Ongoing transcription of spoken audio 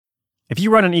If you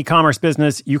run an e-commerce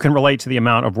business, you can relate to the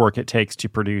amount of work it takes to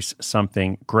produce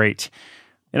something great.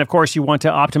 And of course, you want to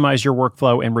optimize your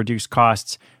workflow and reduce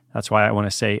costs. That's why I want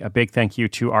to say a big thank you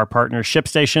to our partner,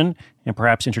 ShipStation, and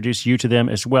perhaps introduce you to them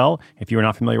as well. If you are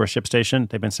not familiar with ShipStation,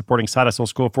 they've been supporting Side Hustle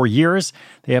School for years.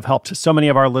 They have helped so many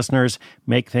of our listeners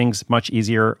make things much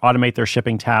easier, automate their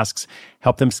shipping tasks,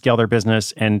 help them scale their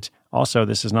business, and also,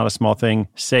 this is not a small thing,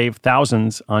 save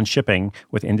thousands on shipping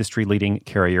with industry-leading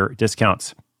carrier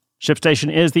discounts.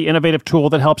 ShipStation is the innovative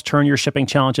tool that helps turn your shipping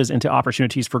challenges into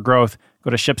opportunities for growth. Go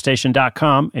to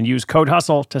ShipStation.com and use code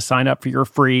HUSTLE to sign up for your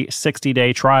free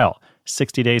 60-day trial.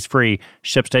 60 days free.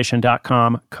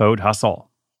 ShipStation.com, code HUSTLE.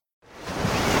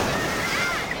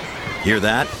 Hear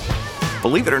that?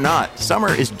 Believe it or not,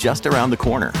 summer is just around the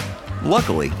corner.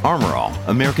 Luckily, Armor All,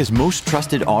 America's most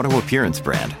trusted auto appearance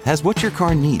brand, has what your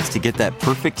car needs to get that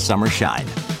perfect summer shine.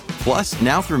 Plus,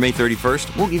 now through May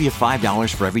 31st, we'll give you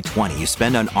 $5 for every $20 you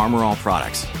spend on Armor All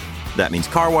products. That means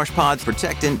car wash pods,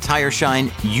 protectant, tire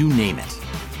shine, you name it.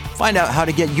 Find out how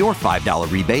to get your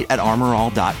 $5 rebate at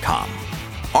armorall.com.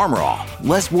 Armor All,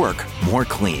 less work, more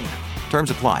clean.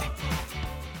 Terms apply.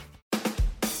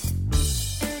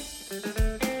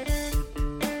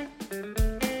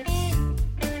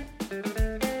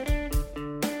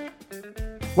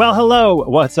 Well, hello,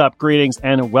 what's up, greetings,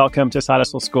 and welcome to Side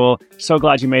Hustle School. So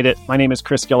glad you made it. My name is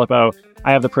Chris Guillebeau.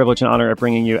 I have the privilege and honor of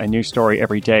bringing you a new story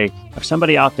every day of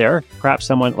somebody out there, perhaps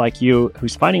someone like you,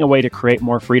 who's finding a way to create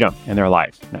more freedom in their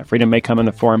life. That freedom may come in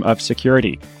the form of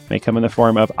security, may come in the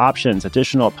form of options,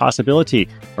 additional possibility,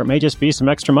 or it may just be some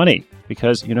extra money.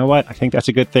 Because you know what? I think that's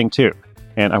a good thing too.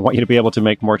 And I want you to be able to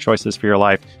make more choices for your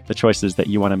life, the choices that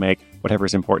you want to make, whatever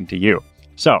is important to you.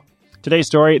 So, today's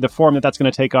story, the form that's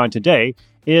going to take on today,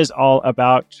 is all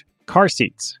about car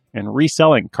seats and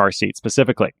reselling car seats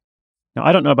specifically. Now,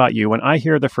 I don't know about you. When I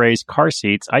hear the phrase car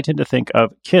seats, I tend to think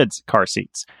of kids' car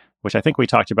seats, which I think we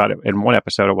talked about in one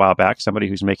episode a while back, somebody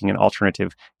who's making an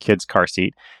alternative kids' car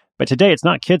seat. But today, it's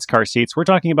not kids' car seats. We're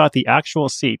talking about the actual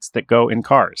seats that go in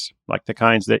cars, like the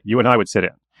kinds that you and I would sit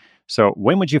in. So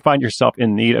when would you find yourself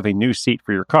in need of a new seat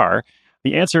for your car?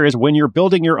 The answer is when you're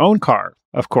building your own car,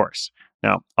 of course.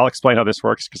 Now, I'll explain how this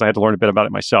works because I had to learn a bit about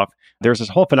it myself. There's this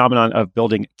whole phenomenon of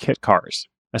building kit cars,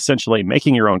 essentially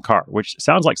making your own car, which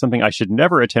sounds like something I should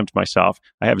never attempt myself.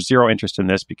 I have zero interest in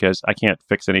this because I can't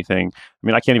fix anything. I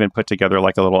mean, I can't even put together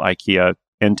like a little IKEA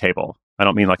end table. I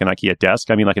don't mean like an IKEA desk.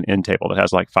 I mean like an end table that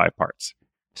has like 5 parts.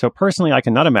 So personally, I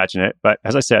cannot imagine it. But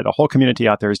as I said, a whole community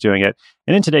out there is doing it.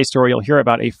 And in today's story, you'll hear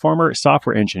about a former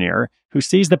software engineer who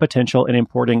sees the potential in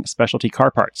importing specialty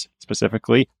car parts,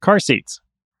 specifically car seats.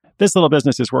 This little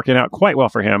business is working out quite well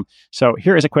for him. So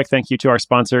here is a quick thank you to our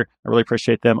sponsor. I really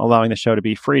appreciate them allowing the show to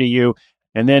be free to you.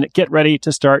 And then get ready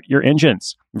to start your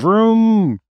engines.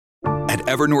 Vroom! At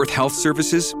Evernorth Health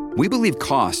Services, we believe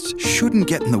costs shouldn't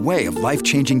get in the way of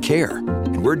life-changing care.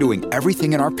 And we're doing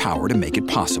everything in our power to make it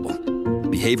possible.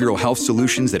 Behavioral health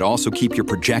solutions that also keep your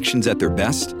projections at their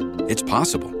best? It's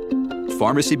possible.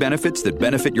 Pharmacy benefits that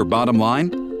benefit your bottom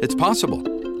line? It's possible.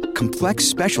 Complex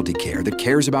specialty care that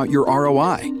cares about your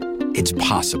ROI? It's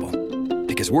possible,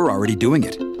 because we're already doing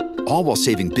it, all while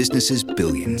saving businesses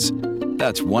billions.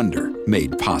 That's Wonder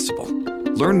made possible.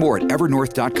 Learn more at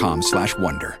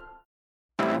evernorth.com/wonder.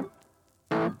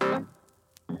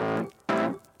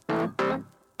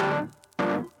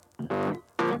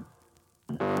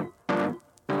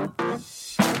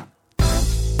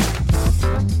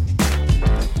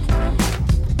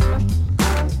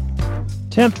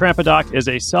 Tim Trampadock is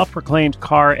a self-proclaimed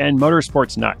car and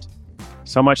motorsports nut.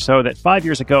 So much so that 5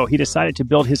 years ago, he decided to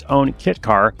build his own kit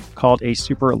car called a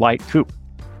Super Light Coupe.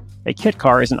 A kit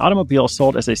car is an automobile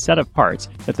sold as a set of parts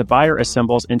that the buyer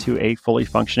assembles into a fully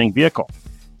functioning vehicle.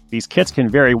 These kits can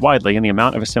vary widely in the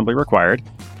amount of assembly required.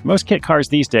 Most kit cars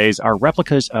these days are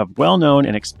replicas of well-known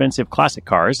and expensive classic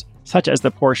cars, such as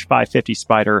the Porsche 550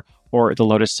 Spyder or the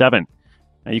Lotus 7.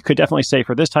 Now, you could definitely say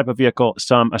for this type of vehicle,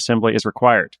 some assembly is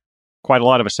required. Quite a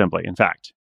lot of assembly, in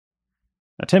fact.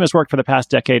 Now, Tim has worked for the past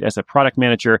decade as a product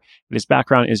manager, and his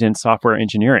background is in software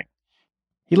engineering.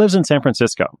 He lives in San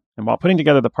Francisco, and while putting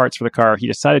together the parts for the car, he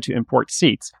decided to import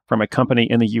seats from a company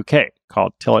in the UK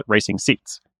called Tillett Racing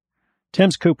Seats.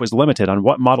 Tim's coupe was limited on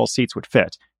what model seats would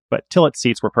fit, but Tillett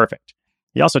seats were perfect.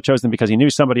 He also chose them because he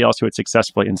knew somebody else who had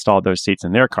successfully installed those seats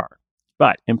in their car.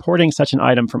 But importing such an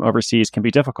item from overseas can be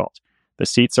difficult. The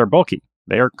seats are bulky.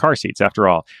 They are car seats, after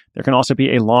all. There can also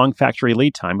be a long factory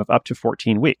lead time of up to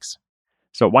 14 weeks.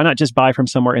 So why not just buy from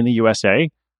somewhere in the USA?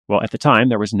 Well, at the time,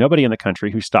 there was nobody in the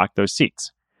country who stocked those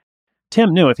seats.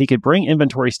 Tim knew if he could bring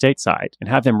inventory stateside and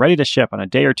have them ready to ship on a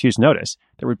day or two's notice,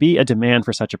 there would be a demand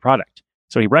for such a product.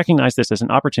 So he recognized this as an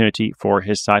opportunity for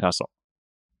his side hustle.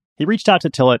 He reached out to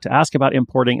Tillett to ask about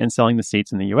importing and selling the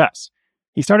seats in the US.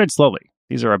 He started slowly.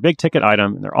 These are a big ticket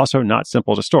item, and they're also not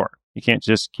simple to store. You can't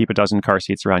just keep a dozen car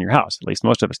seats around your house, at least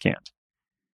most of us can't.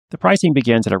 The pricing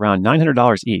begins at around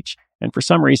 $900 each, and for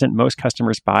some reason, most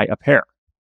customers buy a pair.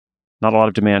 Not a lot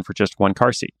of demand for just one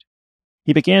car seat.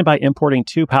 He began by importing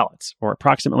 2 pallets, or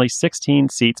approximately 16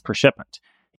 seats per shipment.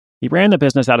 He ran the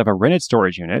business out of a rented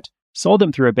storage unit, sold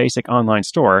them through a basic online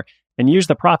store, and used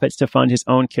the profits to fund his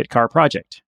own kit car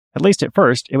project. At least at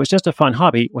first, it was just a fun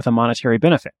hobby with a monetary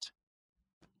benefit.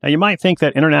 Now, you might think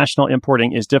that international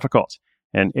importing is difficult,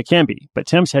 and it can be, but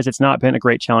Tim says it's not been a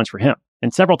great challenge for him,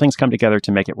 and several things come together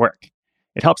to make it work.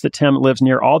 It helps that Tim lives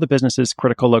near all the business's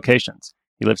critical locations.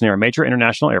 He lives near a major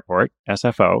international airport,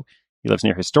 SFO, he lives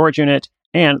near his storage unit,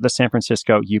 and the San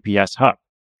Francisco UPS hub.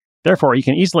 Therefore, he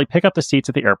can easily pick up the seats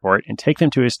at the airport and take them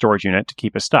to his storage unit to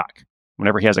keep his stock.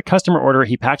 Whenever he has a customer order,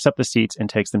 he packs up the seats and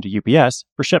takes them to UPS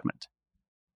for shipment.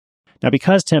 Now,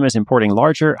 because Tim is importing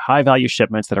larger, high-value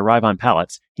shipments that arrive on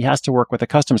pallets, he has to work with a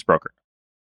customs broker.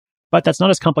 But that's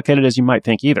not as complicated as you might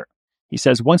think either. He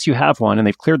says once you have one and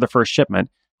they've cleared the first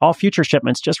shipment, all future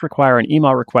shipments just require an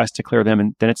email request to clear them,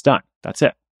 and then it's done. That's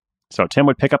it. So Tim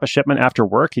would pick up a shipment after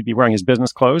work. He'd be wearing his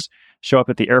business clothes, show up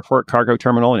at the airport cargo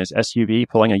terminal in his SUV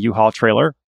pulling a U-Haul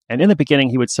trailer, and in the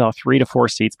beginning, he would sell 3 to 4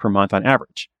 seats per month on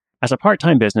average. As a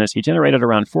part-time business, he generated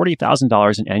around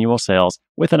 $40,000 in annual sales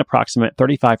with an approximate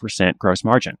 35% gross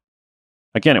margin.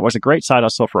 Again, it was a great side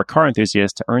hustle for a car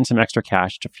enthusiast to earn some extra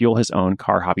cash to fuel his own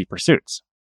car hobby pursuits.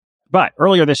 But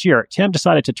earlier this year, Tim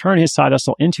decided to turn his side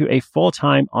hustle into a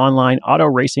full-time online auto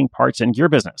racing parts and gear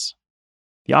business.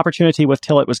 The opportunity with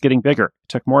Tillett was getting bigger. It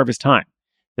took more of his time.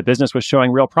 The business was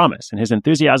showing real promise, and his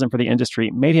enthusiasm for the industry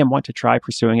made him want to try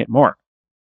pursuing it more.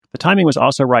 The timing was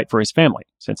also right for his family,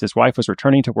 since his wife was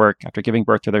returning to work after giving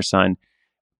birth to their son,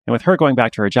 and with her going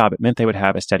back to her job, it meant they would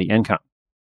have a steady income.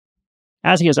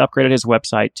 As he has upgraded his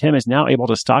website, Tim is now able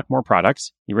to stock more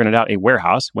products. He rented out a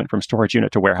warehouse, went from storage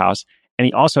unit to warehouse, and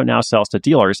he also now sells to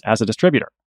dealers as a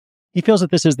distributor. He feels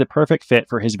that this is the perfect fit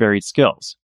for his varied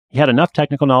skills. He had enough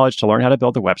technical knowledge to learn how to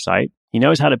build the website. He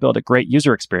knows how to build a great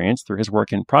user experience through his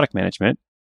work in product management.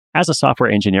 As a software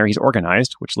engineer, he's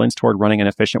organized, which lends toward running an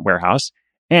efficient warehouse.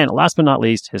 And last but not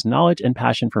least, his knowledge and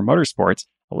passion for motorsports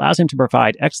allows him to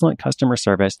provide excellent customer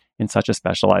service in such a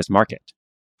specialized market.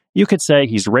 You could say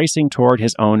he's racing toward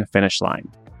his own finish line.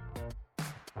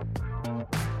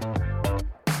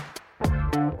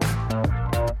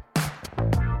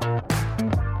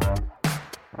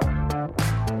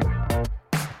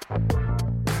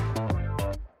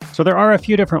 So there are a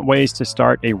few different ways to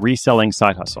start a reselling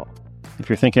side hustle. If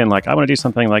you're thinking like, I want to do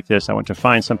something like this, I want to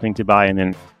find something to buy and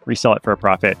then resell it for a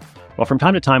profit. Well, from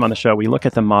time to time on the show, we look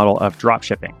at the model of drop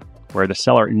shipping, where the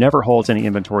seller never holds any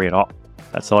inventory at all.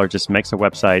 That seller just makes a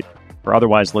website or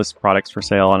otherwise lists products for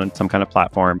sale on some kind of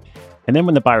platform. And then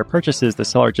when the buyer purchases, the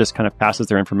seller just kind of passes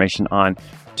their information on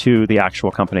to the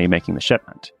actual company making the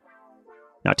shipment.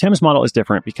 Now, Tim's model is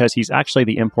different because he's actually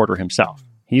the importer himself.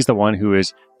 He's the one who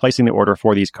is placing the order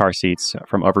for these car seats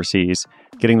from overseas,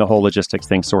 getting the whole logistics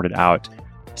thing sorted out,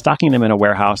 stocking them in a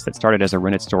warehouse that started as a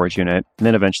rented storage unit, and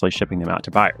then eventually shipping them out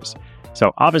to buyers.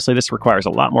 So obviously this requires a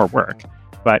lot more work,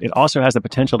 but it also has the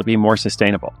potential to be more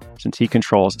sustainable since he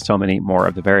controls so many more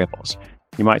of the variables.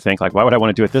 You might think like, why would I want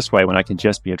to do it this way when I can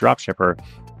just be a drop shipper?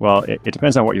 Well, it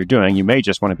depends on what you're doing. You may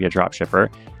just want to be a drop shipper.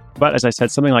 But as I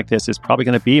said, something like this is probably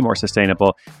going to be more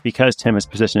sustainable because Tim is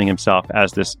positioning himself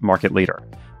as this market leader.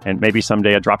 And maybe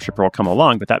someday a dropshipper will come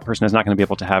along, but that person is not going to be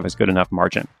able to have as good enough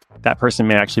margin. That person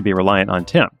may actually be reliant on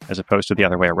Tim as opposed to the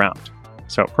other way around.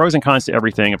 So pros and cons to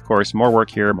everything, of course, more work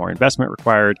here, more investment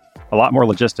required, a lot more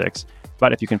logistics.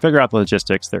 But if you can figure out the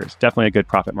logistics, there's definitely a good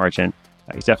profit margin.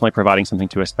 He's definitely providing something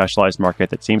to a specialized market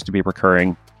that seems to be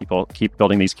recurring. People keep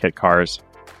building these kit cars.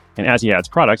 And as he adds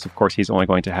products, of course, he's only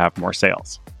going to have more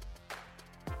sales.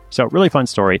 So really fun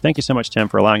story. Thank you so much, Tim,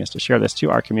 for allowing us to share this to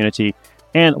our community.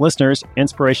 And listeners,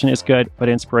 inspiration is good, but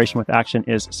inspiration with action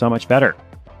is so much better.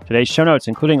 Today's show notes,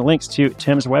 including links to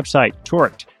Tim's website,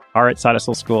 Torqued, are at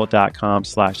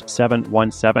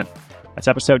sidehustleschool.com/717. That's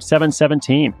episode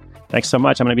 717. Thanks so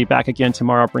much. I'm going to be back again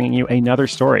tomorrow bringing you another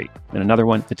story and another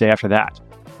one the day after that.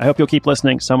 I hope you'll keep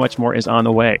listening. So much more is on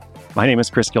the way. My name is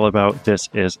Chris Guillebeau. This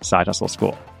is Side Hustle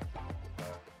School.